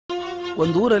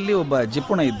ಒಂದು ಊರಲ್ಲಿ ಒಬ್ಬ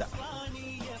ಜಿಪುಣ ಇದ್ದ.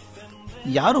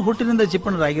 ಯಾರು ಹುಟ್ಟಿನಿಂದ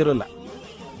ಜಿಪುಣರಾಗಿರೋಲ್ಲ.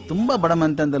 ತುಂಬ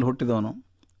ಬಡಮಂತನದಲ್ಲಿ ಹುಟ್ಟಿದವನು.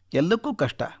 ಎಲ್ಲಕ್ಕೂ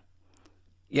ಕಷ್ಟ.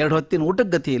 2 ಹೊತ್ತಿನ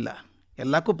ಊಟಕ್ಕೆ ಗತಿ ಇಲ್ಲ,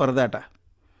 ಎಲ್ಲಕ್ಕೂ ಪರದಾಟ.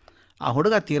 ಆ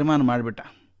ಹುಡುಗ ತೀರ್ಮಾನ ಮಾಡಿಬಿಟ್ಟ,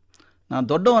 ನಾನು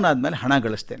ದೊಡ್ಡವನಾದ್ಮೇಲೆ ಹಣ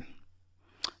ಗಳಿಸ್ತೇನೆ.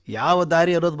 ಯಾವ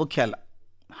ದಾರಿ ಇರೋದು ಮುಖ್ಯ ಅಲ್ಲ,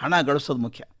 ಹಣ ಗಳಿಸೋದು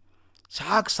ಮುಖ್ಯ.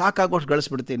 ಸಾಕಾಗೋಷ್ಟು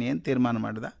ಗಳಿಸ್ಬಿಡ್ತೀನಿ ಅಂತ ತೀರ್ಮಾನ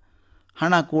ಮಾಡಿದ.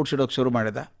 ಹಣ ಕೂಡ್ಸಿಡೋಕೆ ಶುರು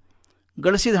ಮಾಡಿದ.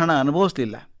 ಗಳಿಸಿದ ಹಣ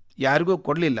ಅನುಭವಿಸ್ಲಿಲ್ಲ, ಯಾರಿಗೂ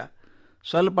ಕೊಡಲಿಲ್ಲ.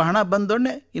 ಸ್ವಲ್ಪ ಹಣ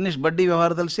ಬಂದೊಡನೆ ಇನ್ನಿಷ್ಟು ಬಡ್ಡಿ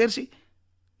ವ್ಯವಹಾರದಲ್ಲಿ ಸೇರಿಸಿ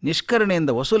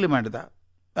ನಿಷ್ಕರಣೆಯಿಂದ ವಸೂಲಿ ಮಾಡಿದ,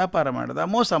 ವ್ಯಾಪಾರ ಮಾಡಿದ,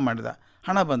 ಮೋಸ ಮಾಡಿದ.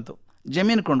 ಹಣ ಬಂತು,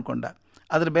 ಜಮೀನು ಕೊಂಡ್ಕೊಂಡ,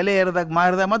 ಅದ್ರ ಬೆಲೆ ಏರಿದಾಗ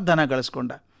ಮಾರಿದ, ಮತ್ತು ಧನ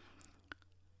ಗಳಿಸ್ಕೊಂಡ.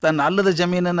 ತನ್ನ ಅಲ್ಲದ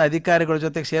ಜಮೀನನ್ನು ಅಧಿಕಾರಿಗಳ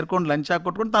ಜೊತೆಗೆ ಸೇರ್ಕೊಂಡು ಲಂಚ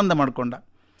ಕೊಟ್ಕೊಂಡು ತಂದ ಮಾಡಿಕೊಂಡ.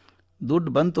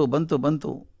 ದುಡ್ಡು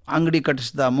ಬಂತು. ಅಂಗಡಿ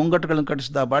ಕಟ್ಟಿಸಿದ, ಮುಂಗಟ್ಟುಗಳನ್ನು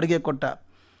ಕಟ್ಟಿಸಿದ, ಬಾಡಿಗೆ ಕೊಟ್ಟ,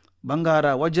 ಬಂಗಾರ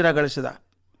ವಜ್ರ ಗಳಿಸಿದ.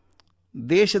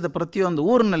 ದೇಶದ ಪ್ರತಿಯೊಂದು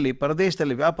ಊರಿನಲ್ಲಿ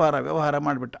ಪರದೇಶದಲ್ಲಿ ವ್ಯಾಪಾರ ವ್ಯವಹಾರ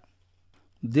ಮಾಡಿಬಿಟ್ಟ.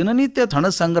 ದಿನನಿತ್ಯ ಹಣ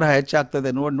ಸಂಗ್ರಹ ಹೆಚ್ಚಾಗ್ತದೆ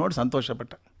ನೋಡಿ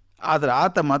ಸಂತೋಷಪಟ್ಟ. ಆದರೆ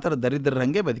ಆತ ಮಾತ್ರ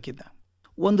ದರಿದ್ರರಂಗೆ ಬದುಕಿದ್ದ.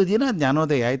 ಒಂದು ದಿನ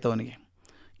ಜ್ಞಾನೋದಯ ಆಯಿತು ಅವನಿಗೆ.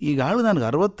 ಈಗಾಳು ನನಗೆ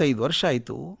 65 ವರ್ಷ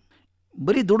ಆಯಿತು,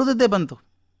 ಬರೀ ದುಡಿದದ್ದೇ ಬಂತು,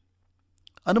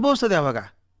 ಅನುಭವಿಸೋದು ಯಾವಾಗ?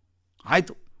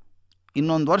 ಆಯಿತು,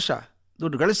 ಇನ್ನೊಂದು ವರ್ಷ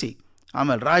ದುಡ್ಡು ಗಳಿಸಿ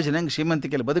ಆಮೇಲೆ ರಾಜನಂಗೆ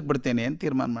ಶ್ರೀಮಂತಿಕೆಯಲ್ಲಿ ಬದುಕಿಬಿಡ್ತೇನೆ ಅಂತ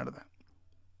ತೀರ್ಮಾನ ಮಾಡಿದ.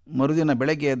 ಮರುದಿನ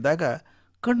ಬೆಳಗ್ಗೆ ಎದ್ದಾಗ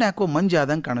ಕಣ್ಣು ಯಾಕೋ ಮಂಜು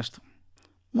ಆದಂಗೆ ಕಾಣಿಸ್ತು.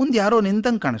 ಮುಂದೆ ಯಾರೋ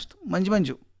ನಿಂತಂಗೆ ಕಾಣಿಸ್ತು,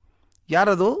 ಮಂಜು.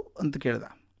 ಯಾರದು ಅಂತ ಕೇಳ್ದ.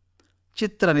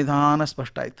 ಚಿತ್ರ ನಿಧಾನ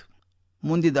ಸ್ಪಷ್ಟ ಆಯಿತು.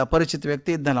 ಮುಂದಿದ್ದ ಅಪರಿಚಿತ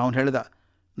ವ್ಯಕ್ತಿ ಇದ್ದಲ್ಲ, ಅವನು ಹೇಳ್ದ,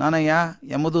 ನಾನಯ್ಯ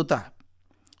ಯಮದೂತ,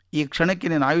 ಈ ಕ್ಷಣಕ್ಕೆ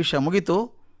ನಿನ್ನ ಆಯುಷ್ಯ ಮುಗೀತು,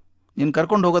 ನೀನು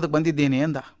ಕರ್ಕೊಂಡು ಹೋಗೋದಕ್ಕೆ ಬಂದಿದ್ದೀನಿ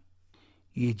ಅಂದ.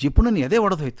 ಈ ಜಿಪುಣನ ಎದೆ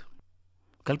ಒಡೆದೋಯ್ತು.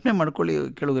 ಕಲ್ಪನೆ ಮಾಡ್ಕೊಳ್ಳಿ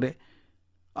ಕೇಳುಗರೆ,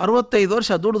 65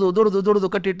 ವರ್ಷ ದುಡಿದು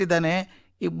ಕಟ್ಟಿಟ್ಟಿದ್ದಾನೆ,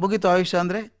 ಈಗ ಮುಗೀತು ಆಯುಷ್ಯ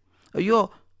ಅಂದರೆ, ಅಯ್ಯೋ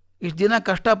ಇಷ್ಟು ದಿನ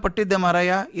ಕಷ್ಟಪಟ್ಟಿದ್ದೆ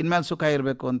ಮಾರಾಯ, ಇನ್ಮೇಲೆ ಸುಖ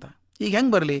ಇರಬೇಕು ಅಂತ. ಈಗ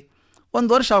ಹೆಂಗೆ ಬರಲಿ?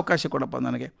 1 ವರ್ಷ ಅವಕಾಶ ಕೊಡಪ್ಪ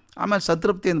ನನಗೆ, ಆಮೇಲೆ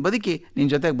ಸಂತೃಪ್ತಿಯಿಂದ ಬದುಕಿ ನಿನ್ನ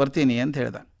ಜೊತೆಗೆ ಬರ್ತೀನಿ ಅಂತ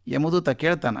ಹೇಳ್ದ. ಯಮದೂತ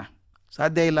ಕೇಳ್ತಾನ?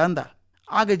 ಸಾಧ್ಯ ಇಲ್ಲ ಅಂದ.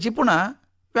 ಆಗ ಜಿಪುಣ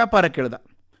ವ್ಯಾಪಾರ ಕೇಳ್ದ.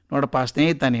 ನೋಡಪ್ಪ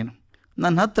ಸ್ನೇಹಿತ, ನೀನು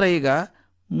ನನ್ನ ಹತ್ರ ಈಗ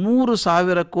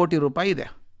 3,000 ಕೋಟಿ ರೂಪಾಯಿ ಇದೆ,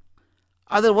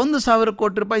 ಆದರೆ 1,000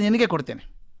 ಕೋಟಿ ರೂಪಾಯಿ ನಿನಗೆ ಕೊಡ್ತೇನೆ,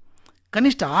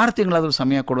 ಕನಿಷ್ಠ 6 ತಿಂಗಳಾದರೂ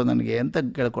ಸಮಯ ಕೊಡು ನನಗೆ ಅಂತ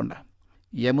ಕೇಳ್ಕೊಂಡ.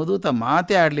 ಯಮದೂತ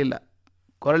ಮಾತೇ ಆಡಲಿಲ್ಲ,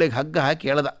 ಕೊರಳಿಗೆ ಹಗ್ಗ ಹಾಕಿ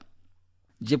ಹೇಳ್ದ.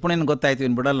 ಜಿಪುಣನ ಗೊತ್ತಾಯ್ತು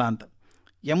ಇನ್ನು ಬಿಡಲ್ಲ ಅಂತ.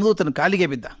 ಯಮದೂತನ ಕಾಲಿಗೆ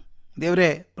ಬಿದ್ದ. ದೇವರೇ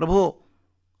ಪ್ರಭು,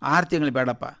 6 ತಿಂಗಳು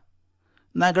ಬೇಡಪ್ಪ,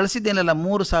 ನಾ ಗಳಿಸಿದ್ದೇನಲ್ಲ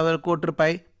 3,000 ಕೋಟಿ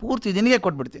ರೂಪಾಯಿ ಪೂರ್ತಿ ನಿನಗೆ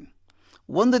ಕೊಟ್ಬಿಡ್ತೀನಿ,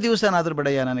 1 ದಿವಸನಾದರೂ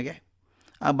ಬಿಡಯ್ಯ ನನಗೆ.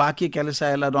 ಆ ಬಾಕಿ ಕೆಲಸ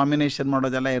ಎಲ್ಲ ನಾಮಿನೇಷನ್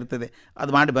ಮಾಡೋದೆಲ್ಲ ಇರ್ತದೆ,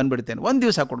 ಅದು ಮಾಡಿ ಬಂದುಬಿಡ್ತೇನೆ, 1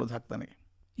 ದಿವಸ ಕೊಡೋದು ಹಾಕಿ ನನಗೆ.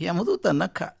 ಯಮದೂತ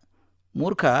ನಕ್ಕ,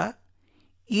 ಮೂರ್ಖ,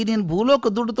 ಈ ನೀನು ಭೂಲೋಕ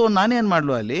ದುಡ್ಡು ತೊಗೊಂಡು ನಾನೇನು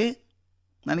ಮಾಡಲು ಅಲ್ಲಿ?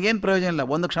 ನನಗೇನು ಪ್ರಯೋಜನ ಇಲ್ಲ,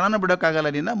 1 ಕ್ಷಣನೂ ಬಿಡೋಕ್ಕಾಗಲ್ಲ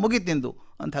ನಿನ್ನ, ಮುಗೀತು ನಿಂದು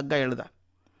ಅಂತ ಹಗ್ಗ ಹೇಳ್ದ.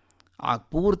 ಆಗ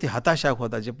ಪೂರ್ತಿ ಹತಾಶ ಆಗಿ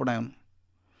ಹೋದ ಜಿಪುಣ. ಅವನು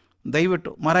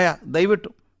ದಯವಿಟ್ಟು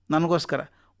ನನಗೋಸ್ಕರ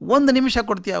 1 ನಿಮಿಷ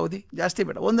ಕೊಡ್ತೀಯಾ ಅವಧಿ? ಜಾಸ್ತಿ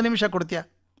ಬೇಡ, 1 ನಿಮಿಷ ಕೊಡ್ತೀಯಾ?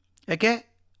 ಯಾಕೆ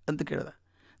ಅಂತ ಕೇಳ್ದ.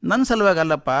 ನನ್ನ ಸಲುವಾಗಿ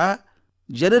ಅಲ್ಲಪ್ಪ,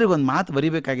 ಜನರಿಗೊಂದು ಮಾತು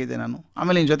ಬರಿಬೇಕಾಗಿದೆ ನಾನು,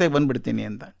 ಆಮೇಲೆ ನಿನ್ನ ಜೊತೆಗೆ ಬಂದುಬಿಡ್ತೀನಿ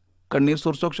ಅಂತ ಕಣ್ಣೀರು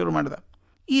ಸುರಿಸೋಕೆ ಶುರು ಮಾಡಿದ.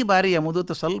 ಈ ಬಾರಿ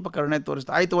ಯಮದೂತ ಸ್ವಲ್ಪ ಕರುಣೆ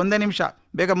ತೋರಿಸ್ತಾ, ಆಯಿತು 1 ನಿಮಿಷ,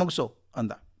 ಬೇಗ ಮುಗಿಸೋ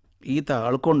ಅಂದ. ಈತ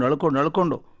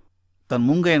ಅಳ್ಕೊಂಡು ತನ್ನ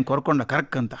ಮುಂಗೈಯನ್ನು ಕೊರ್ಕೊಂಡ,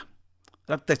 ಕರಕ್ಕಂತ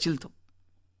ರಕ್ತ ಚಿಲ್ತು.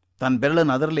 ತನ್ನ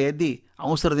ಬೆರಳನ್ನು ಅದರಲ್ಲೇ ಎದ್ದಿ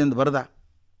ಅವಸರದಿಂದ ಬರೆದ.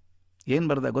 ಏನು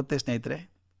ಬರೆದ ಗೊತ್ತೇ ಸ್ನೇಹಿತರೆ,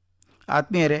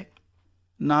 ಆತ್ಮೀಯರೇ,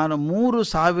 ನಾನು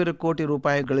 3,000 ಕೋಟಿ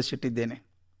ರೂಪಾಯಿ ಗಳಿಸಿಟ್ಟಿದ್ದೇನೆ,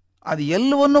 ಅದು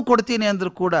ಎಲ್ಲವನ್ನೂ ಕೊಡ್ತೀನಿ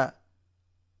ಅಂದರೂ ಕೂಡ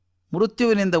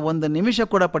ಮೃತ್ಯುವಿನಿಂದ 1 ನಿಮಿಷ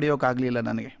ಕೂಡ ಪಡೆಯೋಕ್ಕಾಗಲಿಲ್ಲ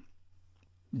ನನಗೆ.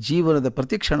 ಜೀವನದ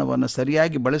ಪ್ರತಿ ಕ್ಷಣವನ್ನು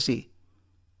ಸರಿಯಾಗಿ ಬಳಸಿ,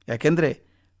 ಯಾಕೆಂದರೆ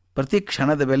ಪ್ರತಿ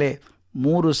ಕ್ಷಣದ ಬೆಲೆ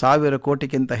 3,000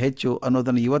 ಕೋಟಿಗಿಂತ ಹೆಚ್ಚು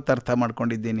ಅನ್ನೋದನ್ನು ಇವತ್ತು ಅರ್ಥ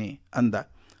ಮಾಡ್ಕೊಂಡಿದ್ದೀನಿ ಅಂದ.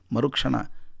 ಮರುಕ್ಷಣ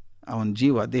ಅವನ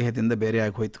ಜೀವ ದೇಹದಿಂದ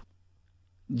ಬೇರೆಯಾಗಿ ಹೋಯಿತು.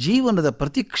 ಜೀವನದ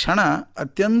ಪ್ರತಿ ಕ್ಷಣ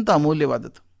ಅತ್ಯಂತ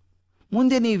ಅಮೂಲ್ಯವಾದದ್ದು.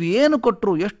 ಮುಂದೆ ನೀವು ಏನು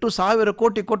ಕೊಟ್ಟರು, ಎಷ್ಟು 1,000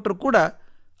 ಕೋಟಿ ಕೊಟ್ಟರು ಕೂಡ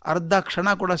ಅರ್ಧ ಕ್ಷಣ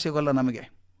ಕೂಡ ಸಿಗೋಲ್ಲ ನಮಗೆ.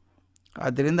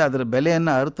 ಆದ್ದರಿಂದ ಅದರ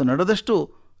ಬೆಲೆಯನ್ನು ಅರಿತು ನಡೆದಷ್ಟು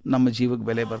ನಮ್ಮ ಜೀವಕ್ಕೆ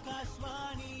ಬೆಲೆ ಬರ್ತದೆ.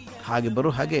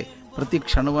 ಹಾಗೆ ಪ್ರತಿ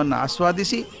ಕ್ಷಣವನ್ನು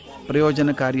ಆಸ್ವಾದಿಸಿ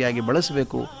ಪ್ರಯೋಜನಕಾರಿಯಾಗಿ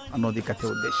ಬಳಸಬೇಕು ಅನ್ನೋದು ಈ ಕಥೆ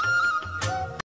ಉದ್ದೇಶ.